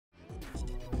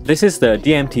This is the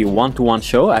DMT One-to-One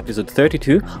Show, episode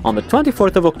 32, on the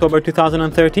 24th of October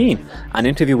 2013, an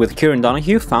interview with Kieron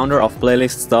Donoghue, founder of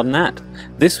Playlists.net.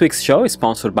 This week's show is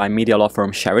sponsored by media law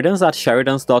firm Sheridans at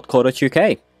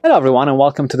sheridans.co.uk. Hello everyone and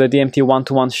welcome to the DMT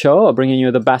One-to-One Show, bringing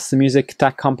you the best music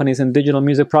tech companies and digital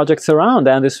music projects around.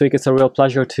 And this week it's a real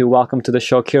pleasure to welcome to the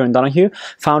show Kieron Donoghue,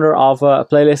 founder of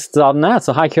Playlists.net.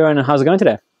 So hi Kieron, and how's it going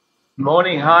today?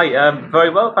 Morning, hi. Very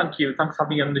well, thank you. Thanks for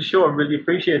having me on the show. I really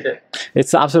appreciate it.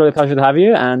 It's absolutely a pleasure to have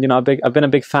you, and I've been a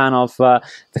big fan of the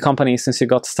company since you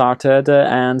got started,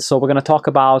 and so we're going to talk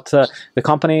about the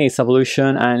company, its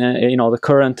evolution, and the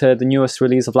current, the newest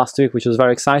release of last week, which was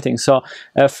very exciting. So,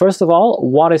 first of all,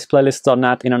 what is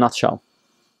Playlists.net in a nutshell?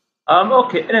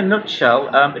 Okay, in a nutshell,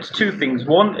 it's two things.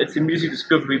 One, it's a music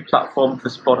discovery platform for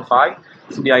Spotify.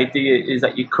 So the idea is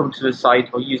that you come to the site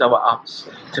or use our apps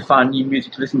to find new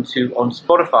music to listen to on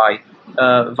Spotify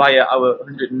via our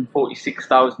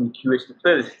 146,000 curated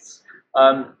playlists.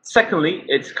 Secondly,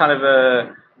 it's kind of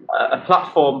a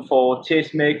platform for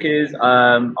tastemakers,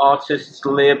 artists,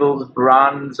 labels,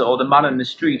 brands, or the man in the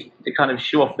street to kind of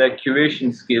show off their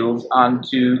curation skills and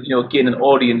to gain an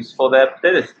audience for their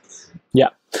playlists. Yeah,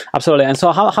 absolutely. And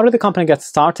so how did the company get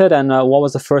started, and what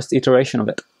was the first iteration of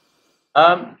it?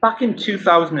 Back in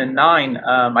 2009,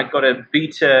 I got a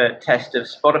beta test of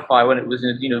Spotify when it was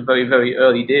in very, very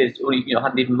early days. It only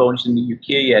hadn't even launched in the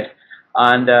UK yet,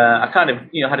 and I kind of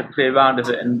had to play around with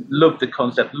it and loved the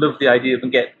concept, loved the idea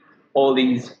of get all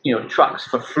these tracks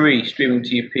for free streaming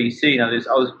to your PC. And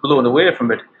I was blown away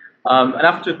from it. And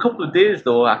after a couple of days,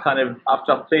 though, after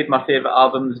I played my favorite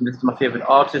albums and listened to my favorite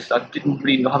artists, I didn't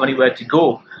really have anywhere to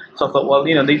go. So I thought, well,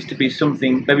 there needs to be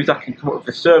something. Maybe I can come up with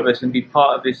a service and be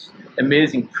part of this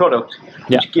amazing product,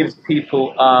 which gives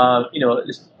people,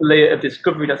 this layer of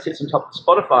discovery that sits on top of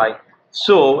Spotify.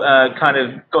 So, kind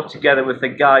of got together with a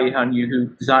guy I knew who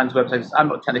designs websites. I'm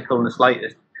not technical in the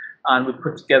slightest, and we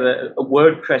put together a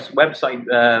WordPress website.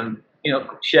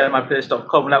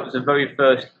 ShareMyPlaylist.com, and that was the very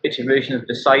first iteration of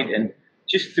the site. And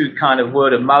just through kind of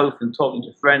word of mouth and talking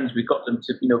to friends, we got them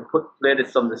to put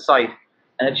playlists on the site,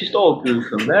 and it just all grew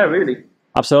from there, really.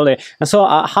 Absolutely. And so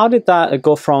how did that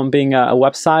go from being a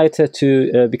website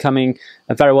to becoming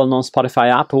a very well-known Spotify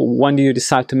app? When do you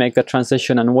decide to make that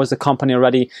transition, and was the company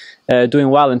already doing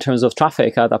well in terms of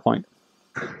traffic at that point?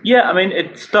 Yeah, I mean,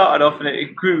 it started off and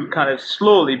it grew kind of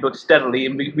slowly but steadily,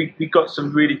 and we got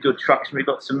some really good traction. We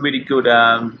got some really good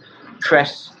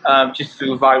press just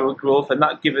through viral growth, and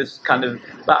that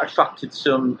attracted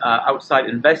some outside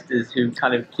investors who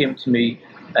kind of came to me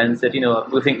and said,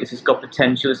 we think this has got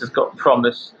potential, this has got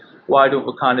promise. Why don't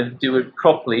we kind of do it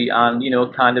properly and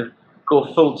kind of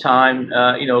go full time,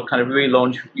 kind of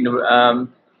relaunch,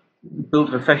 build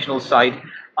a professional site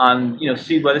and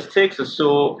see where this takes us.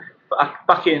 So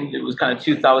back in, it was kind of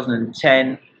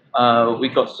 2010, we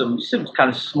got some kind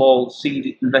of small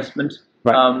seed investment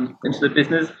into the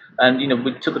business, and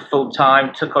we took it full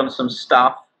time, took on some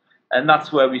staff, and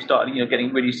that's where we started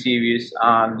getting really serious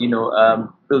and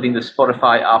building the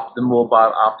Spotify app, the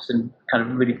mobile apps, and kind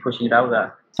of really pushing it out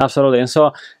there. Absolutely. And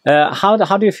so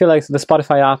how do you feel like the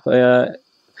Spotify app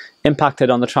impacted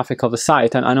on the traffic of the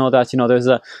site? And I know that there's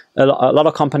a lot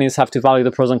of companies have to value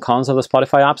the pros and cons of the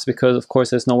Spotify apps, because of course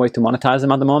there's no way to monetize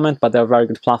them at the moment, but they're a very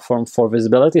good platform for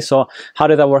visibility. So how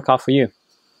did that work out for you?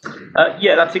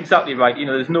 Yeah, that's exactly right.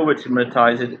 There's no way to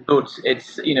monetize it, but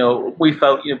it's we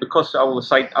felt because our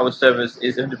site, our service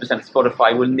is 100%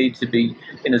 Spotify, will need to be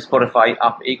in a Spotify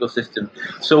app ecosystem.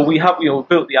 So we have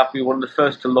built the app. We were one of the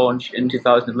first to launch in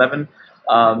 2011.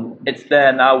 It's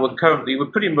there now. We're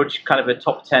pretty much kind of a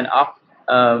top 10 app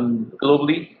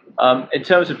globally. In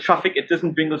terms of traffic, it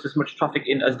doesn't bring us as much traffic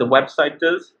in as the website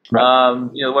does. Right.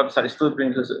 The website still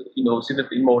brings us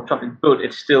significantly more traffic, but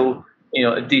it's still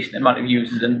a decent amount of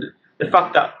users. And the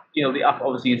fact that the app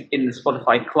obviously is in the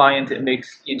Spotify client, it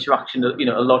makes interaction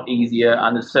a lot easier,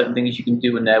 and there's certain things you can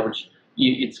do in there which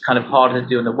it's kind of harder to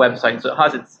do on the website. So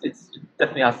it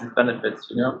definitely has its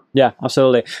benefits, Yeah,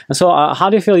 absolutely. And so how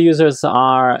do you feel users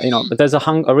are, there's a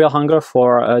real hunger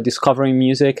for discovering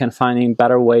music and finding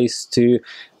better ways to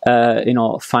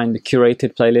find the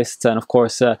curated playlists, and of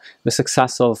course the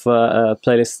success of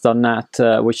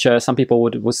Playlists.net, which some people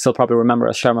would still probably remember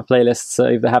as Share My Playlists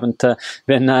if they haven't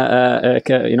been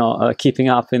keeping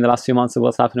up in the last few months of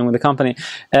what's happening with the company.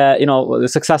 The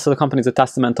success of the company is a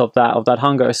testament of that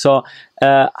hunger. So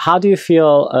how do you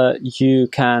feel you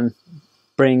can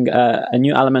bring a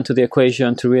new element to the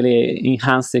equation to really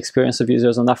enhance the experience of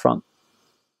users on that front?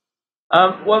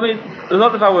 Well, I mean, a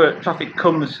lot of our traffic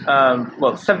comes,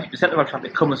 70% of our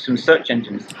traffic comes from search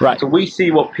engines. Right. So we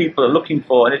see what people are looking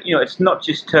for, and it's not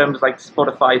just terms like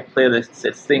Spotify playlists.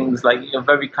 It's things like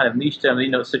very kind of niche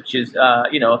terms, such as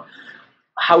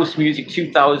house music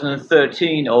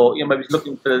 2013, or maybe it's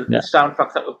looking for the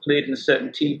soundtracks that were played in certain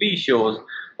TV shows,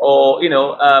 or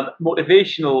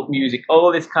motivational music,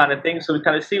 all this kind of thing. So we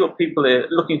kind of see what people are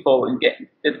looking for and get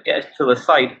us to the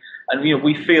site. And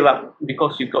we feel that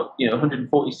because we've got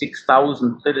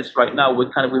 146,000 playlists right now,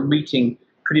 we're meeting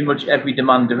pretty much every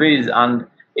demand there is. And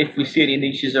if we see any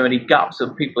niches or any gaps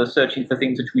of people are searching for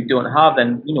things which we don't have,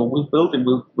 then we'll build them.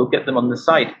 We'll get them on the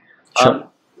site. Sure.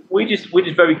 We're just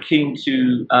very keen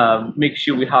to make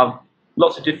sure we have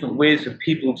lots of different ways for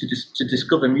people to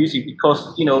discover music,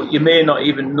 because you may not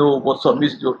even know what sort of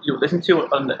music you'll listen to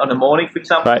on a morning, for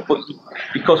example. Right. But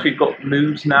because we've got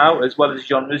moods now as well as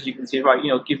genres, you can say, right,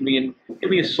 give me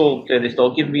a soul playlist,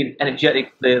 or give me an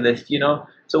energetic playlist.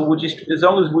 So we're just, as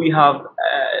long as we have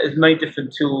as many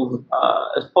different tools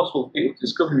as possible for people to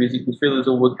discover music, we feel as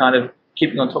though we're kind of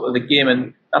keeping on top of the game,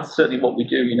 and that's certainly what we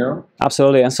do.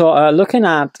 Absolutely. And so looking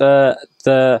at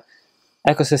the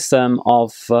ecosystem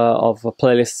of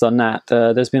playlists.net,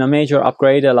 there's been a major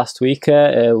upgrade last week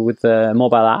with the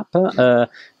mobile app, and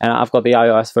I've got the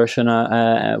iOS version,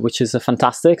 which is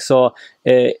fantastic. So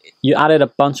you added a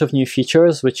bunch of new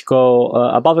features which go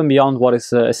above and beyond what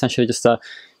is essentially just a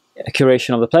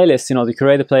curation of the playlist. You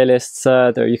curate the playlists,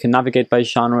 there you can navigate by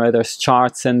genre, there's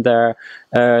charts in there,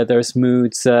 there's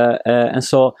moods, and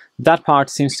so that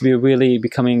part seems to be really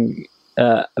becoming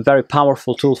a very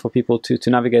powerful tool for people to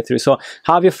navigate through. So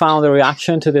how have you found the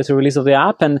reaction to the release of the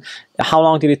app, and how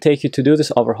long did it take you to do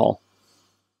this overhaul?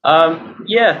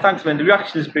 Yeah, thanks, man. The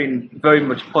reaction has been very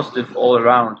much positive all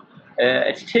around.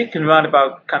 It's taken around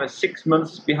about kind of 6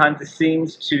 months behind the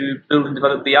scenes to build and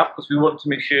develop the app, because we wanted to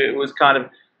make sure it was kind of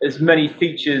as many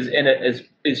features in it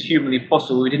as humanly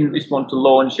possible. We didn't just want to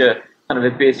launch a kind of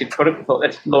a basic product. We thought,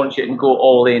 let's launch it and go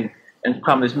all in and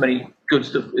cram as many good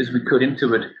stuff as we could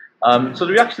into it. So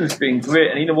the reaction has been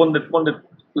great, and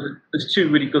there's two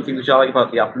really good things which I like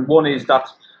about the app, and one is that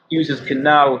users can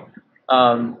now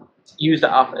use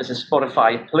the app as a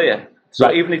Spotify player. So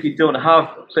right. Even if you don't have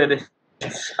playlists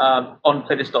on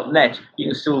playlist.net, you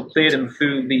can still play them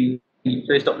through the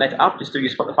playlist.net app, just through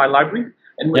your Spotify library.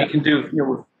 And what you can do,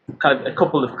 with kind of a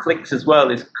couple of clicks as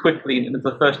well, is quickly, and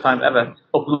for the first time ever,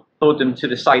 upload them to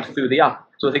the site through the app.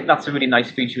 So I think that's a really nice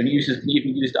feature, and users can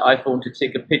even use the iPhone to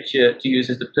take a picture to use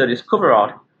as the playlist cover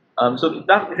art. So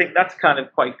I think that's kind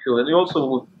of quite cool. And we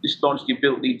also just launched the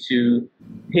ability to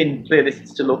pin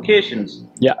playlists to locations.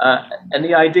 Yeah. And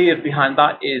the idea behind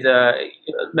that is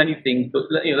many things. But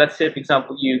let's say, for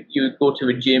example, you go to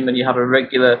a gym and you have a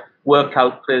regular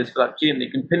workout playlist for that gym.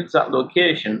 You can pin it to that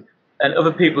location. And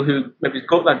other people who maybe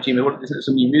go to that gym and want to listen to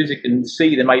some new music and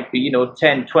see there might be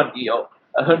 10, 20, or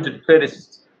 100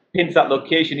 playlists pinned to that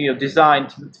location,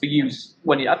 designed for use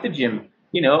when you're at the gym.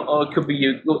 Or it could be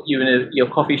you're in your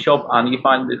coffee shop and you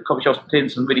find the coffee shop's playing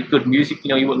some really good music.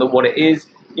 You wouldn't know what it is.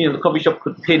 The coffee shop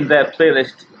could pin their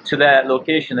playlist to their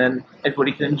location and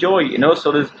everybody can enjoy.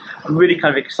 So I'm really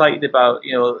kind of excited about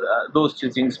those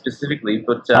two things specifically.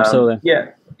 But absolutely,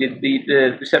 yeah.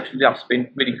 The reception of the app's been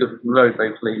really good. I'm very,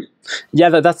 very pleased. Yeah,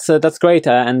 that's great.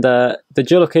 And the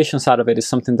geolocation side of it is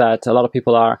something that a lot of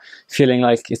people are feeling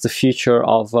like it's the future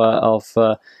of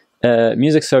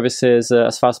music services.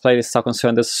 As far as playlists are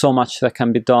concerned, there's so much that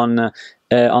can be done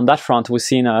on that front. We've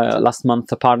seen last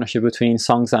month a partnership between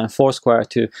Songs and Foursquare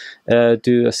to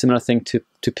do a similar thing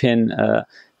to pin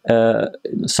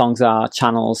songs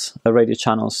channels, radio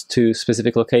channels, to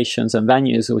specific locations and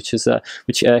venues,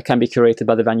 which can be curated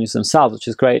by the venues themselves, which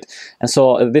is great. And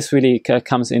so this really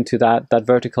comes into that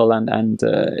vertical, and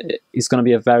is going to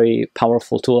be a very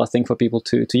powerful tool, I think, for people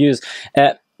to use.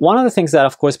 One of the things that,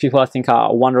 of course, people I think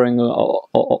are wondering all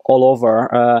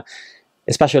over,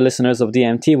 especially listeners of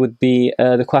DMT, would be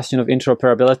the question of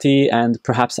interoperability and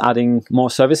perhaps adding more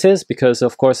services, because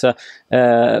of course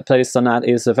Playlist.net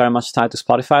is very much tied to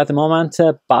Spotify at the moment,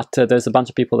 but there's a bunch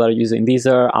of people that are using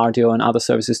Deezer, Rdio and other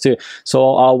services too.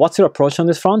 So what's your approach on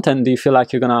this front, and do you feel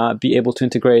like you're going to be able to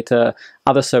integrate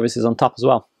other services on top as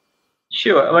well?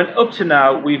 Sure. I mean, up to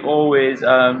now, we've always,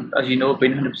 as you know,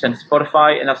 been 100%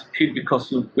 Spotify, and that's purely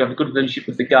because we have a good relationship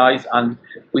with the guys, and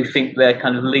we think they're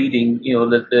kind of leading,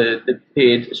 the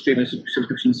paid streaming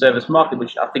subscription service market,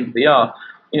 which I think they are.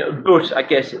 But I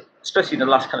guess, especially in the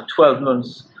last kind of 12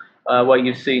 months, where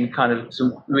you've seen kind of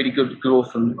some really good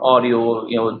growth from audio,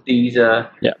 Deezer.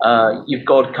 Yeah. You've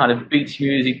got kind of Beats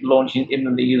Music launching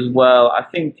imminently as well. I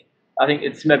think I think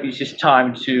it's maybe just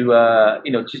time to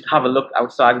just have a look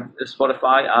outside of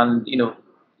Spotify and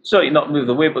certainly not move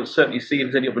away, but certainly see if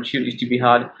there's any opportunities to be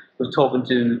had with talking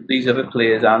to these other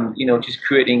players and just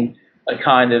creating a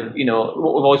kind of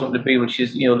what we've always wanted to be, which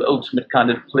is the ultimate kind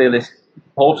of playlist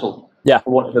portal, Yeah.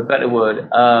 for want of a better word.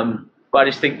 But I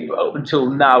just think up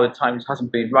until now the time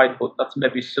hasn't been right. But that's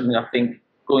maybe something I think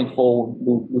going forward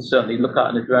we'll certainly look at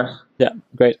and address. Yeah,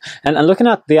 great. And looking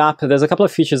at the app, there's a couple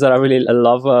of features that I really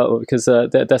love because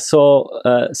they're so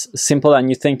simple, and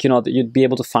you think that you'd be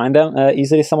able to find them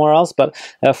easily somewhere else. But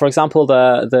for example,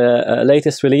 the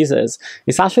latest releases,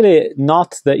 it's actually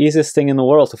not the easiest thing in the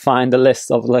world to find the list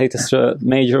of the latest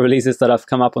major releases that have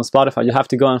come up on Spotify. You have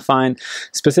to go and find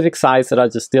specific sites that are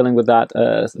just dealing with that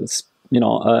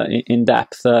in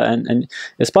depth, and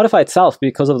Spotify itself,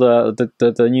 because of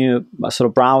the new sort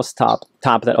of browse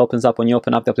tab that opens up when you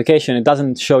open up the application, it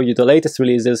doesn't show you the latest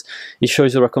releases. It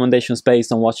shows you recommendations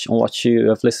based on what you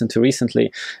have listened to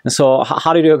recently. And so,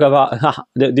 how did you go about?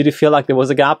 Did you feel like there was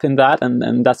a gap in that,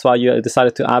 and that's why you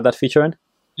decided to add that feature in?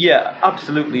 Yeah,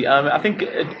 absolutely. I think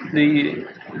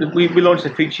we launched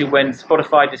the feature when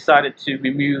Spotify decided to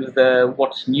remove the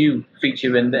 "What's New"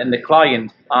 feature in the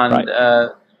client, and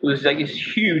Right. it was like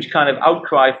this huge kind of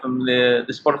outcry from the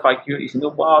Spotify community saying, "Oh,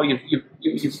 wow,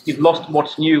 you've lost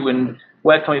What's New, and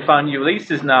where can we find new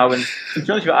releases now?" And to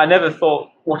be honest with you, I never thought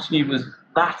What's New was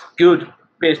that good.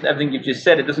 Based on everything you've just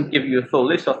said, it doesn't give you a full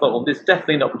list. I thought, well, there's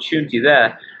definitely an opportunity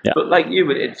there. Yeah. But like you,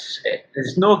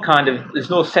 there's no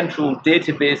central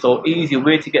database or easy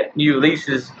way to get new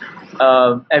releases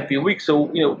every week.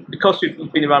 So because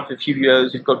we've been around for a few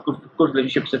years, we've got good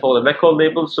relationships with all the record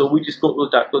labels. So we just go to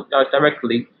those guys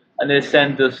directly, and they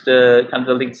send us the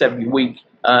links every week.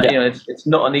 It's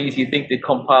not an easy thing to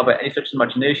compile by any stretch of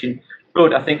imagination.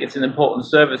 But I think it's an important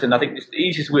service, and I think the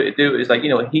easiest way to do it is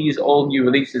here's all new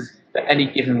releases for any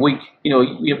given week.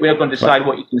 We're not going to decide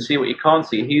what you can see, what you can't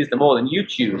see. Here's them all, and you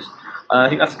choose. I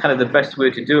think that's kind of the best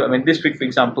way to do it. I mean, this week, for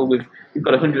example, we've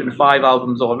got 105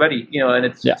 albums already. And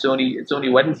it's only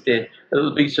Wednesday.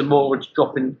 There'll be some more which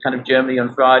drop in kind of Germany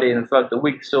on Friday and throughout the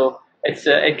week. So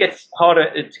it gets harder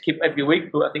to keep every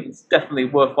week, but I think it's definitely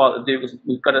worthwhile to do because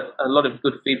we've got a lot of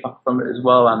good feedback from it as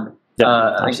well, and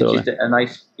I think it's just a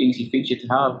nice, easy feature to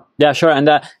have. Yeah, sure. And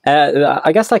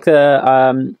I guess I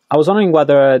was wondering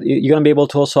whether you're going to be able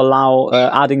to also allow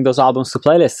adding those albums to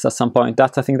playlists at some point. I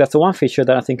think that's the one feature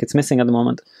that I think it's missing at the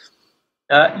moment.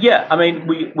 Yeah, I mean,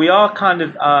 we are kind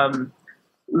of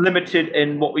limited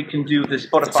in what we can do with the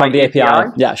Spotify from the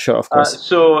API. Yeah, sure, of course.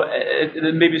 So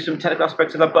there may be some technical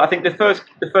aspects of that, but I think the first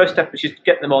step is just to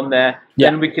get them on there. Yeah.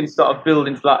 Then we can sort of build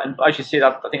into that. And as you say,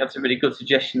 I think that's a really good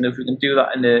suggestion. If we can do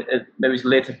that in maybe a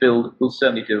later build, we'll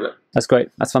certainly do it. That's great.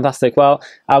 That's fantastic. Well,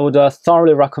 I would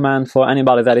thoroughly recommend for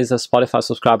anybody that is a Spotify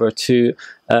subscriber to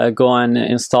go and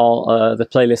install the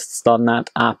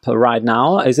Playlists.net app right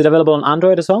now. Is it available on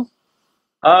Android as well?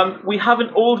 We have an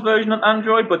old version on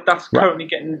Android, but that's currently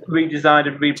getting redesigned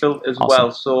and rebuilt as well.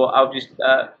 So I'll just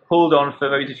hold on for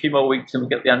maybe a few more weeks and we'll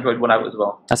get the Android one out as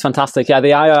well. That's fantastic. Yeah,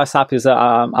 the iOS app is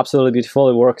absolutely beautiful.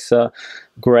 It works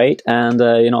great, and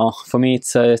for me,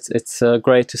 it's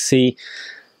great to see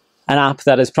an app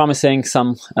that is promising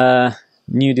some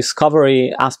new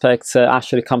discovery aspects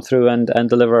actually come through and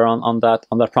deliver on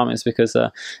that promise, because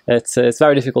it's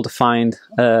very difficult to find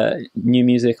new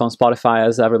music on Spotify.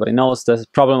 As everybody knows, the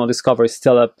problem of discovery is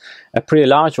still a pretty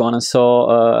large one, and so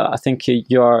I think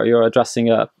you're addressing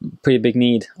a pretty big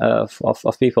need of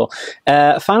people.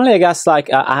 Finally, I guess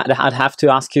I'd have to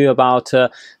ask you about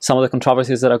some of the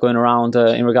controversies that are going around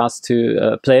in regards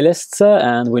to playlists,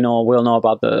 and we'll know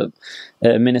about the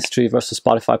Ministry versus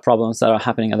Spotify problems that are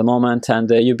happening at the moment. And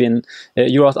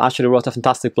you actually wrote a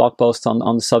fantastic blog post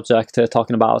on the subject,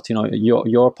 talking about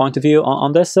your point of view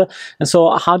on this. And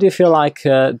so, how do you feel like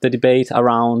the debate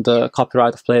around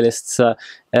copyright of playlists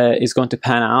is going to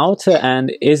pan out?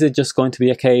 And is it just going to be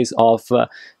a case of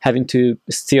having to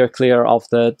steer clear of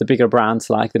the bigger brands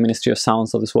like the Ministry of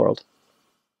Sounds of this world?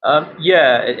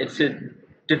 Yeah, it's a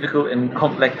difficult and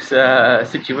complex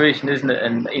situation, isn't it?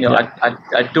 And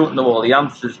I don't know all the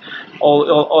answers.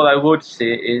 All I would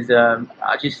say is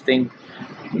I just think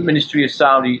Ministry of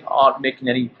Sound aren't making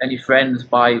any friends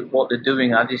by what they're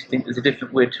doing. I just think there's a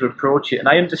different way to approach it, and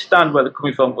I understand where they're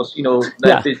coming from, because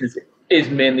their business is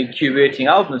mainly curating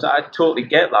albums. I totally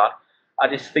get that. I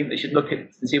just think they should look at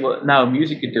and see what Now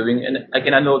Music are doing. And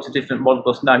again, I know it's a different model,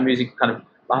 because Now Music kind of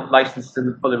licenses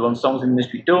for their own songs, and the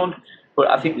Ministry don't. But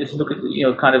I think they should look at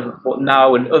kind of what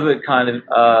Now and other kind of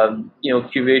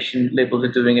curation labels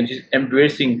are doing, and just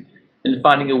embracing and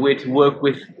finding a way to work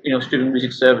with streaming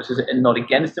music services and not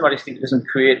against them. I just think it doesn't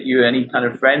create you any kind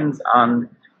of friends, and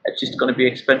it's just going to be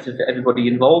expensive for everybody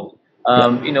involved.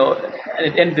 You know, and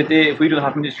at the end of the day, if we don't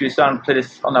have Ministry of Sound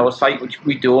playlists on our site, which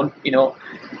we don't, you know,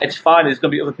 it's fine. There's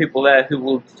going to be other people there who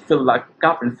will fill that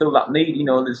gap and fill that need. You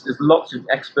know, there's lots of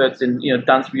experts in, you know,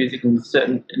 dance music and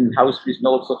in house music and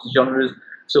all sorts of genres.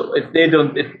 So if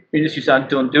Ministry of Sound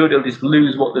don't do it, they'll just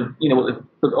lose what they've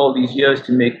put all these years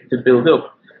to build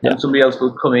up, and somebody else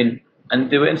will come in and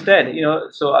do it instead. You know,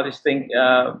 so I just think, you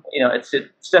know, it's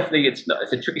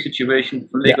a tricky situation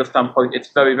from a legal standpoint.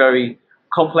 It's very, very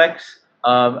complex.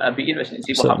 It'd be interesting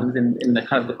to see what happens in the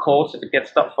kind of the courts if it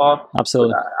gets that far.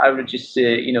 Absolutely. But I would just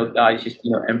say, you know, guys, just,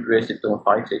 you know, embrace it, don't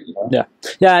fight it. You know?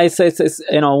 Yeah. It's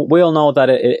you know, we all know that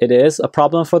it is a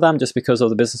problem for them just because of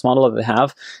the business model that they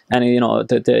have, and you know,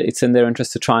 it's in their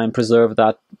interest to try and preserve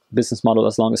that business model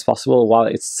as long as possible while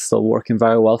it's still working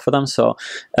very well for them. So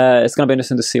it's going to be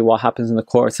interesting to see what happens in the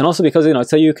courts, and also because, you know,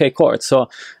 it's a UK court, so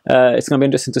it's going to be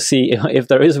interesting to see if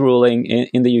there is ruling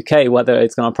in the UK, whether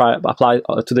it's going to apply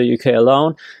to the UK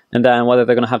alone, and then whether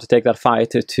they're going to have to take that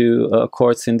fight to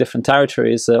courts in different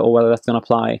territories, or whether that's going to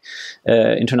apply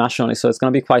internationally. So it's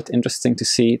going to be quite interesting to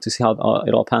see how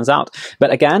it all pans out.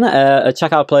 But again,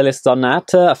 check out playlists.net,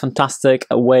 a fantastic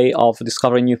way of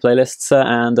discovering new playlists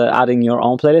and adding your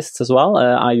own playlists as well.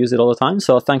 I use it all the time.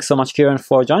 So thanks so much, Kieron,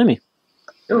 for joining me.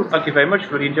 Oh, thank you very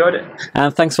much. Really enjoyed it.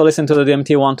 And thanks for listening to the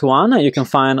DMT 1-to-1. You can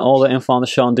find all the info on the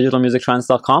show on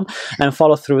digitalmusictrends.com and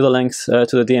follow through the links to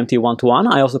the DMT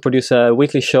 1-to-1. I also produce a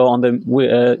weekly show on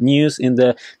the news in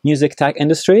the music tech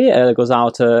industry. It goes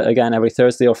out again every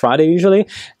Thursday or Friday usually.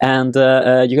 And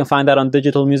you can find that on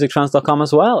digitalmusictrends.com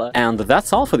as well. And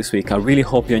that's all for this week. I really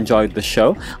hope you enjoyed the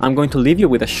show. I'm going to leave you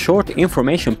with a short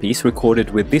information piece recorded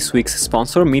with this week's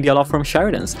sponsor, media law firm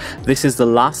Sheridan's. This is the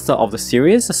last of the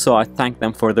series, so I thank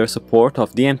them for their support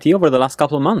of DMT over the last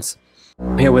couple of months.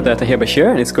 I'm here with Tahir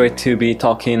Bashir, and it's great to be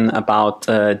talking about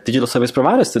digital service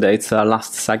providers today. It's our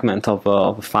last segment of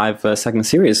a 5-segment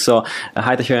series. So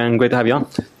hi Tahir, and great to have you on.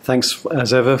 Thanks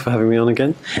as ever for having me on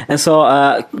again. And so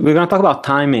we're going to talk about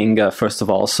timing first of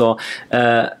all. So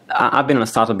I've been in a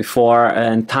startup before,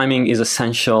 and timing is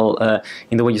essential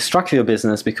in the way you structure your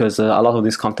business, because a lot of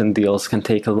these content deals can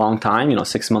take a long time, you know,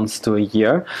 6 months to a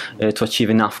year, to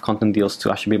achieve enough content deals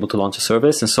to actually be able to launch a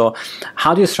service. And so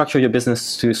how do you structure your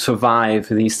business to survive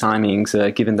these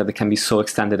timings, given that they can be so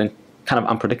extended and kind of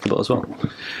unpredictable as well?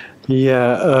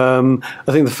 Yeah,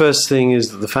 I think the first thing is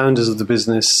that the founders of the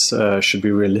business should be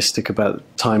realistic about the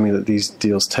timing that these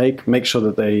deals take. Make sure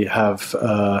that they have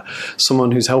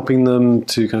someone who's helping them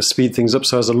to kind of speed things up.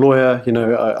 So as a lawyer, you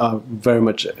know, I very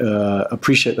much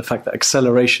appreciate the fact that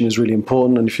acceleration is really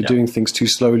important, and if you're doing things too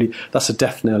slowly, that's a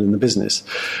death knell in the business.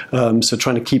 So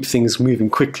trying to keep things moving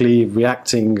quickly,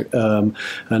 reacting, and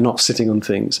not sitting on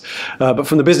things. But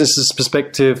from the business's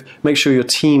perspective, make sure your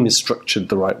team is structured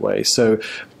the right way. So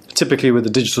typically with a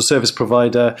digital service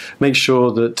provider, make sure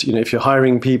that, you know, if you're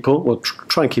hiring people, well,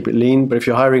 try and keep it lean, but if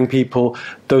you're hiring people,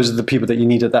 those are the people that you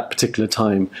need at that particular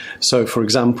time. So for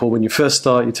example, when you first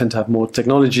start, you tend to have more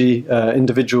technology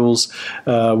individuals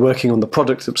working on the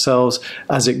product themselves.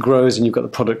 As it grows and you've got the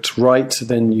product right,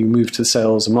 then you move to the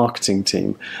sales and marketing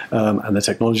team, and the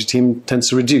technology team tends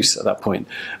to reduce at that point.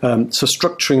 So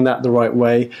structuring that the right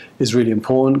way is really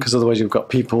important, because otherwise you've got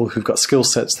people who've got skill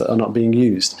sets that are not being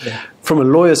used. Yeah. From a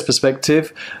lawyer's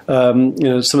perspective, you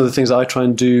know, some of the things that I try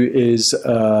and do is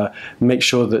make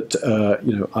sure that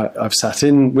you know, I've sat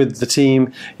in with the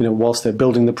team, you know, whilst they're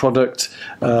building the product,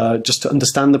 just to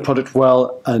understand the product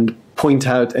well and point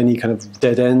out any kind of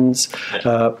dead ends.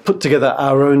 Put together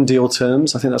our own deal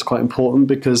terms. I think that's quite important,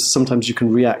 because sometimes you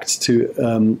can react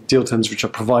to deal terms which are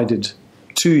provided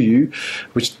to you,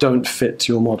 which don't fit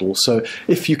your model. So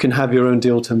if you can have your own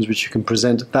deal terms which you can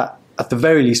present, that at the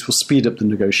very least will speed up the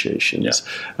negotiations,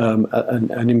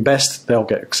 and in best they'll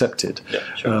get accepted. Yeah,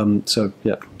 sure. So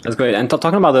yeah, that's great. And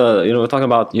talking about we're talking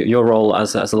about your role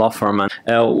as a law firm, and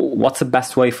what's the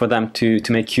best way for them to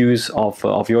make use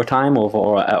of your time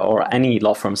or any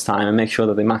law firm's time, and make sure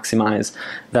that they maximize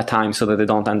that time so that they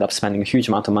don't end up spending a huge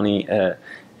amount of money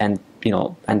and, you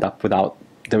know, end up without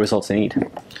the results they need?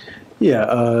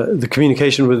 Yeah, the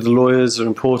communication with the lawyers are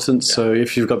important. Yeah. So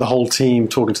if you've got the whole team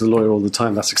talking to the lawyer all the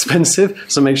time, that's expensive.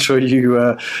 So make sure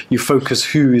you focus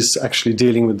who is actually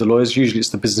dealing with the lawyers. Usually it's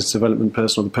the business development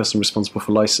person or the person responsible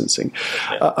for licensing.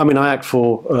 Yeah. I mean, I act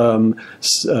for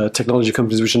technology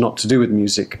companies which are not to do with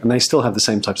music, and they still have the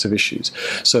same types of issues.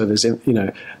 So there's, you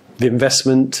know, the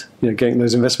investment, getting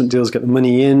those investment deals, get the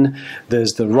money in.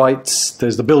 There's the rights,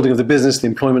 there's the building of the business, the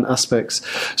employment aspects.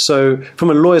 So from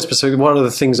a lawyer's perspective, what are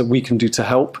the things that we can do to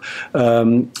help?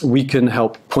 We can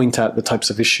help point out the types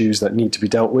of issues that need to be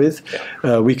dealt with.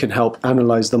 We can help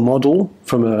analyze the model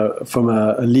from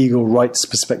a legal rights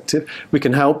perspective. We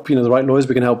can help, the right lawyers,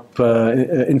 we can help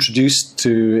introduce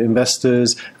to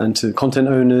investors and to content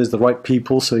owners the right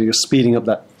people, so you're speeding up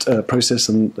that process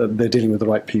and they're dealing with the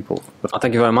right people.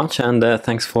 Thank you very much, and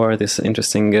thanks for this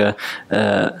interesting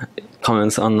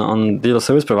comments on digital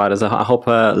service providers. I hope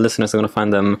listeners are going to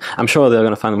find them, I'm sure they're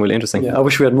going to find them really interesting. Yeah, I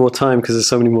wish we had more time because there's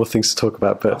so many more things to talk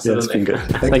about, but yeah, it's been good.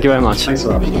 Thank you very much. Thanks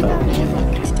a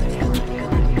lot.